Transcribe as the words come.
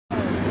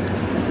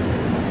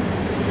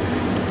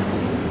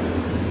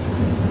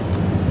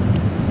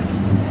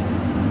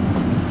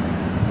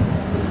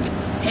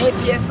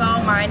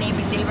PFL, my name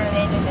is David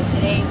Hernandez, and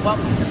today,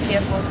 welcome to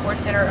PFL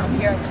Sports Center. I'm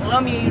here at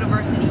Columbia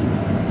University,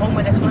 home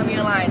of the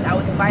Columbia Lions. I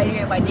was invited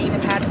here by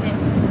David Patterson,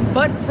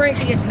 but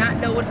frankly, I do not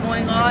know what's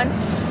going on,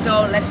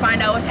 so let's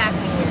find out what's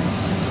happening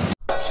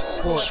here.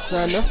 Sports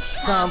Center,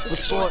 time for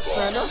Sports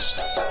Center.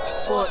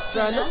 Sports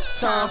Center,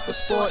 time for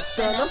Sports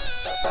Center.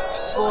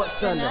 Sports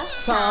Center,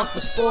 time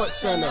for Sports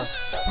Center.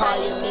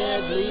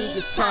 Pioneer League,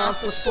 it's time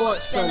for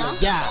Sports Center.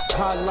 Yeah,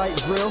 highlight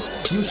reel,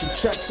 you should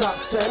check top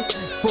 10.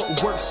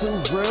 Footwork too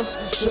real,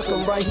 shook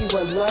him right, he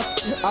went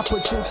left. I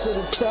put you to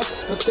the test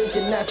for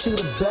thinking that you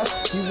the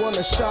best. You want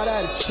a shot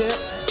at a champ?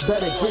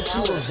 Better get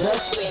you a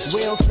vest.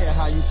 We don't care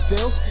how you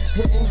feel,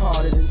 hitting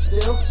harder than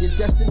steel. Your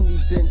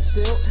destiny been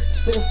sealed,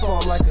 still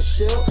farm like a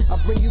shield. I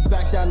bring you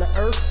back down to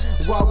earth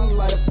while we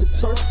light up the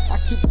turf. I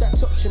keep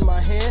that touch in my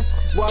hand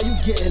while you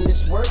getting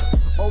this work.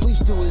 All we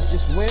do is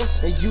just win,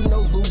 and you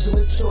know losing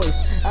the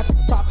choice. At the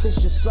top is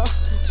just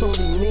us, it's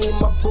only me and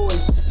my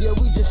boys. Yeah,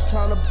 we just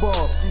tryna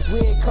ball,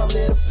 we ain't come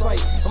here to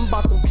fight. I'm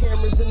about them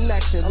cameras in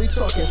action, we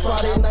talking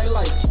Friday Night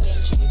Lights.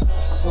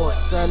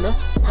 Sports Center,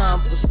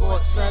 time for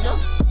Sports Center.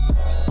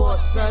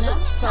 Sports Center,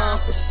 time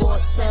for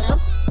Sports Center.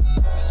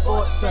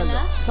 Sports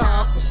Center,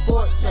 time for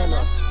Sports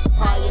Center.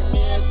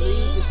 Pioneer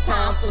League, it's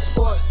time for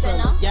Sports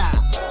Center. Yeah.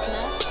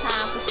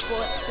 Time for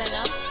Sports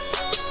Center.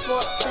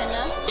 Sports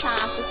Center,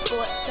 time for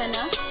Sports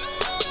Center.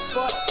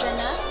 Sports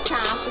Center,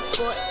 time for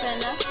Sports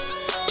Center.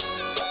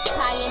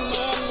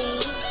 Pioneer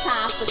League,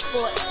 time for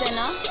Sports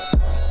Center.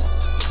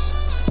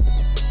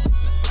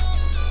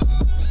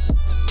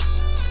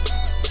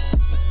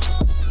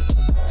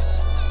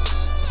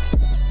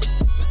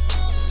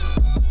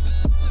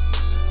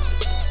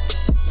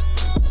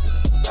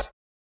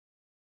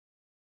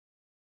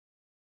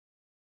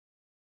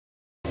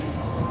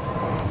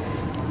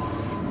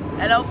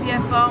 Hello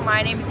PFL,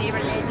 my name is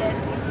David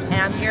Hernandez, and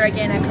I'm here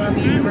again at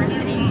Columbia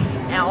University.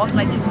 And I also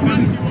like to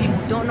inform you, for people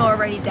who don't know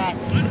already, that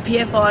the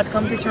PFL has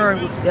come to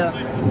terms with the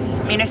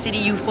Inner City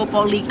Youth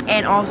Football League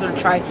and also the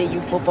Tri-State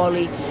Youth Football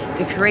League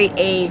to create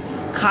a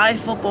college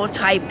football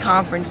type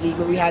conference league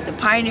where we have the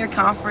Pioneer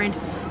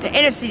Conference, the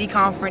Inner City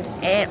Conference,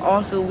 and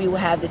also we will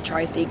have the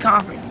Tri-State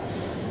Conference.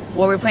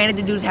 What we're planning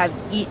to do is have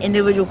each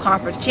individual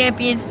conference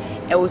champions,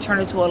 and we'll turn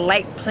it to a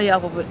light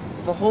playoff of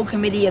a whole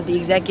committee of the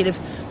executives,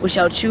 which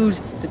shall choose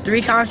the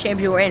 3 conference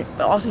champions we're in,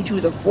 but also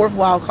choose a 4th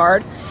wild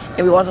card.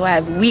 And we also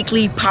have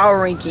weekly power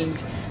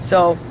rankings.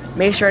 So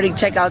make sure to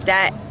check out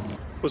that.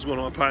 What's going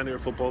on, Pioneer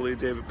Football League?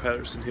 David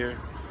Patterson here.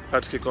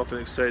 About to kick off an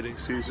exciting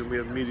season. We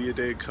have Media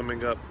Day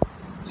coming up,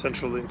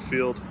 Central Link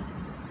Field.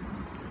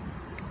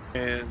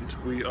 And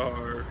we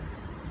are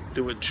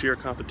doing cheer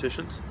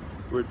competitions.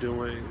 We're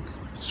doing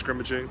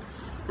scrimmaging.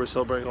 We're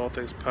celebrating all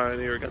things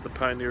Pioneer. Got the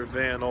Pioneer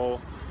van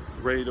all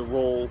ready to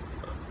roll.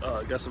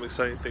 Got some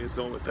exciting things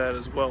going with that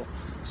as well.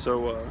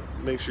 So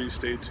make sure you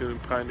stay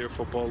tuned. Pioneer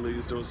Football League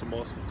is doing some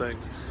awesome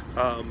things.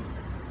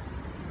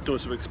 Doing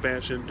some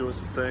expansion, doing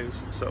some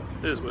things. So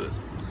it is what it is.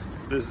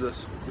 This is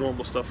this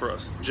normal stuff for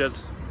us.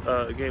 Jets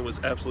game was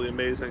absolutely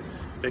amazing.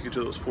 Thank you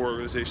to those 4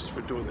 organizations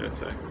for doing their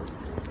thing.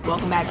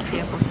 Welcome back to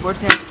PFL Sports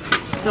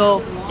Center.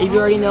 So if you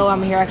already know,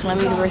 I'm here at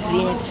Columbia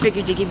University, and I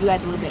figured to give you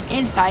guys a little bit of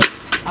insight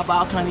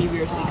about Columbia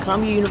University.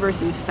 Columbia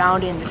University was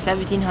founded in the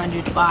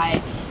 1700s by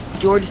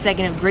George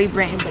II of Great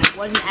Britain, but it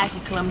wasn't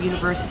actually Columbia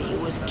University. It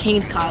was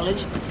King's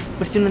College,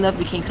 but soon enough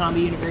became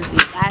Columbia University.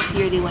 Last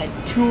year they went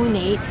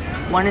 2-8,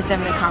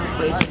 1-7 in conference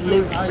play. So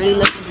really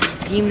looking to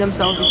redeem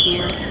themselves this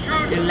year.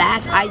 Their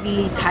last Ivy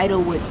League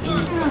title was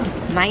in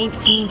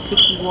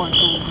 1961,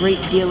 so a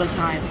great deal of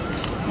time.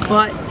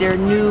 But their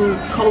new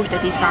coach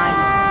that they signed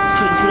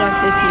in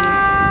 2015,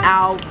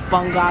 Al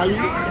Bengali,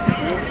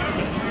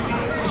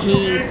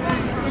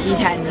 he's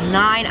had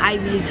 9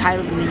 Ivy League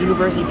titles in the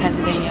University of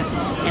Pennsylvania,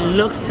 and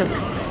looks to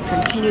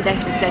continue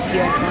that success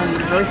here at Columbia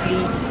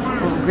University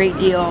with a great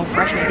deal of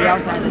freshmen. They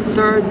also have the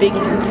 3rd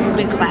biggest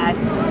recruitment class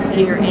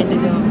here in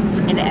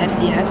the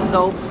FCS.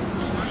 So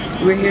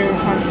we're here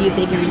trying to see if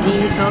they can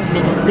redeem themselves,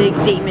 make a big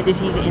statement this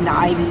season in the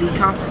Ivy League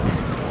Conference.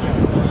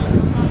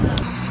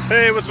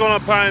 Hey, what's going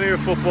on, Pioneer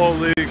Football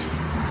League?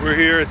 We're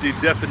here at the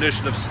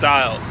definition of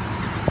style,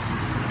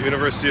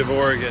 University of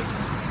Oregon.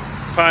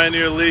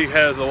 Pioneer League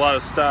has a lot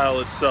of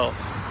style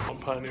itself. On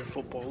Pioneer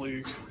Football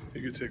League,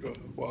 you can take a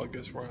wild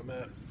guess where I'm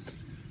at.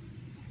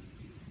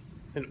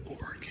 In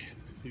Oregon,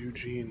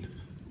 Eugene.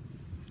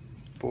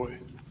 Boy,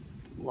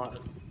 a lot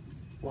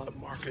of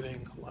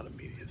marketing, a lot of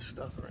media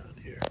stuff around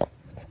here.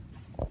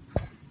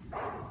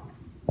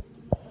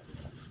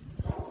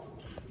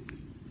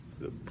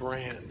 The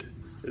brand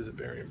is a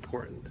very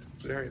important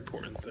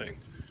thing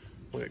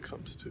when it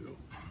comes to,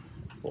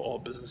 well, all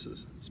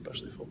businesses,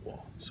 especially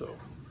football. So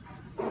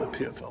the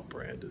PFL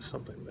brand is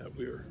something that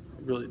we're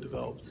really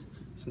developed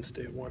since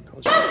day one.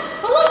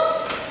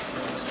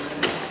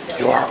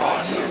 You are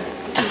awesome.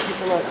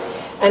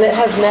 And it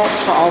has nets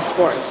for all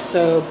sports.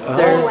 So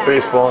there's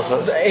baseball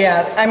and such.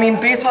 Yeah, I mean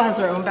baseball has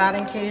their own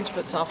batting cage,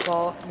 but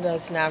softball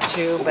does now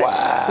too.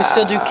 But we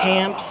still do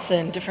camps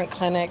and different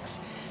clinics.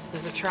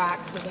 There's a track,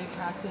 so they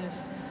practice.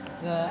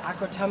 the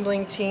acro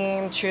tumbling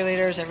team,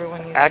 cheerleaders, everyone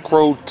uses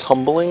Acro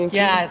tumbling team?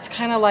 Yeah, it's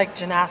kind of like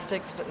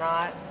gymnastics, but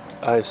not.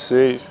 I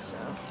see. So.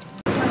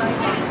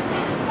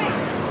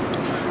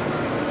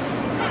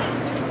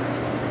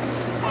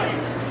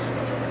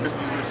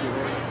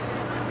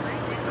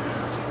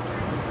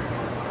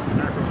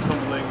 Acro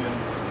tumbling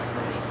and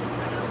such.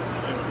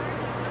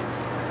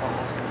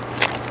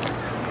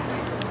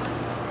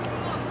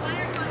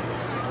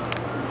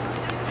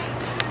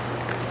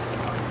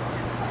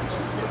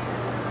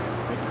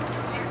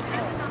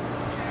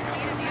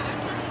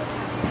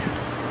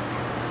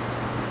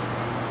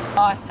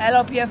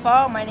 Hello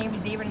PFL, my name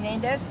is David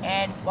Hernandez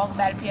and welcome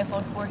back to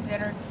PFL Sports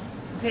Center.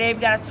 So today we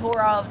got a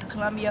tour of the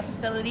Columbia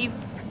facility.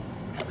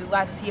 We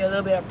got to see a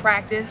little bit of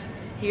practice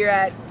here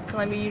at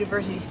Columbia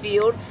University's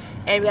field,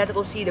 and we got to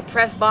go see the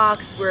press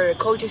box where the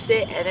coaches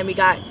sit, and then we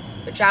got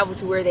to travel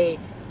to where they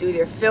do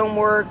their film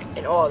work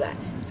and all that.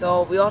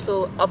 So we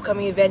also,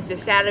 upcoming events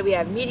this Saturday, we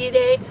have Media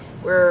Day.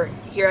 We're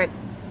here at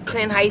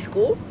Clinton High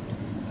School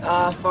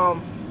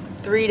from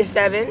 3 to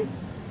 7,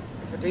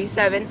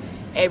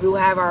 and we will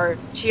have our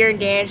cheer and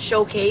dance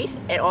showcase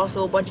and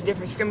also a bunch of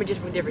different scrimmages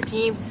from different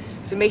teams.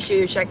 So make sure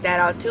you check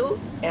that out too.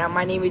 And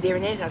my name is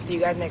David Hernandez. I'll see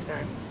you guys next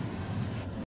time.